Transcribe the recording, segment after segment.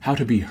How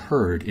to be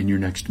heard in your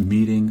next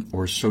meeting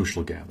or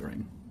social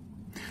gathering.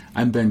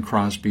 I'm Ben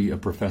Crosby, a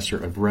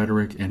professor of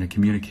rhetoric and a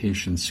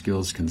communication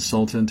skills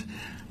consultant.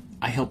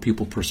 I help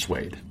people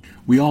persuade.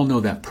 We all know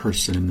that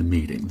person in the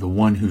meeting, the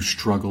one who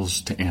struggles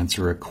to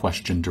answer a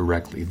question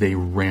directly. They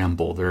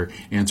ramble, their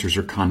answers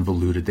are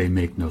convoluted, they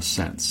make no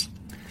sense.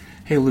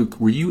 Hey Luke,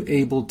 were you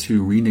able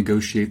to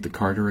renegotiate the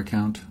Carter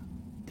account?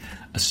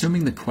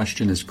 Assuming the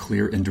question is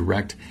clear and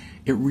direct,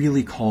 it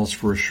really calls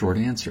for a short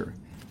answer.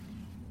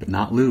 But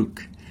not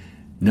Luke.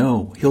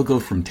 No, he'll go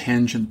from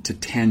tangent to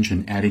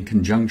tangent, adding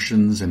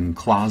conjunctions and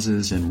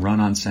clauses and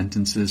run-on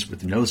sentences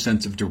with no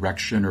sense of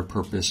direction or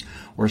purpose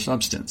or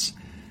substance.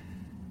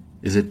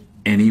 Is it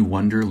any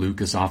wonder Luke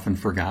is often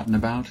forgotten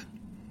about?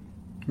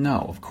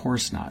 No, of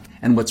course not.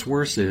 And what's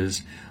worse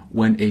is,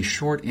 when a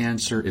short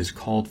answer is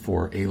called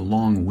for, a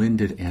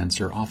long-winded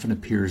answer often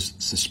appears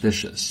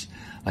suspicious,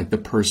 like the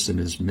person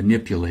is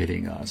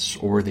manipulating us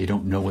or they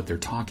don't know what they're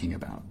talking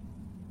about.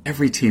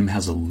 Every team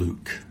has a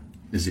Luke.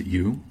 Is it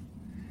you?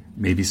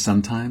 Maybe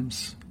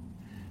sometimes.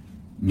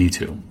 Me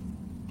too.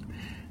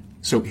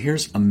 So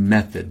here's a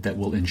method that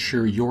will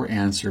ensure your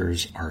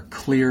answers are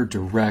clear,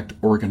 direct,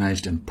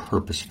 organized, and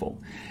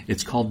purposeful.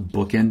 It's called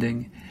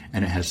bookending,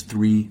 and it has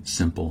 3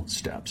 simple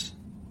steps.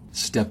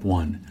 Step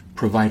 1,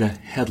 provide a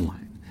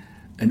headline,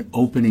 an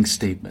opening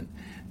statement.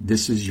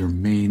 This is your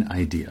main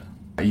idea.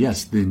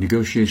 Yes, the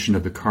negotiation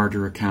of the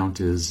Carter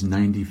account is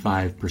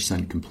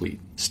 95%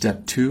 complete.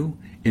 Step 2,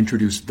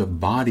 introduce the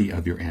body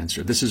of your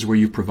answer. This is where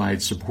you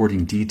provide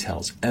supporting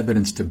details,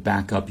 evidence to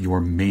back up your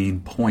main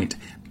point.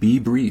 Be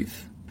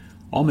brief.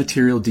 All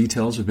material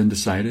details have been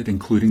decided,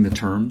 including the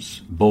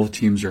terms. Both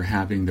teams are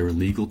having their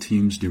legal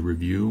teams do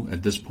review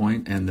at this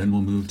point, and then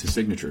we'll move to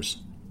signatures.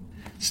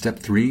 Step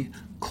 3,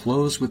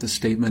 close with a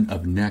statement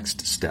of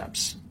next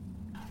steps.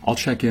 I'll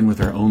check in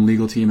with our own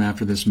legal team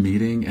after this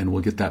meeting, and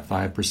we'll get that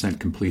 5%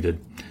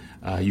 completed.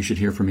 You should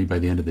hear from me by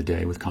the end of the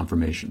day with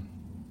confirmation.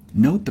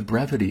 Note the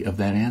brevity of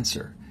that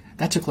answer.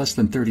 That took less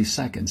than 30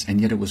 seconds,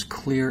 and yet it was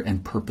clear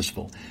and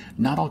purposeful.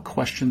 Not all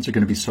questions are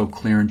going to be so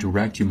clear and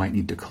direct. You might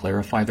need to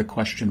clarify the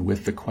question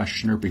with the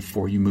questioner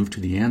before you move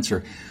to the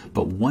answer.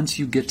 But once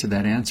you get to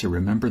that answer,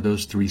 remember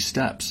those 3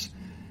 steps.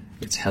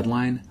 It's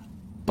headline,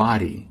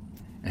 body,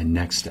 and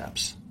next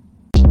steps.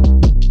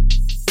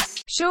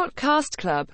 Shortcast Club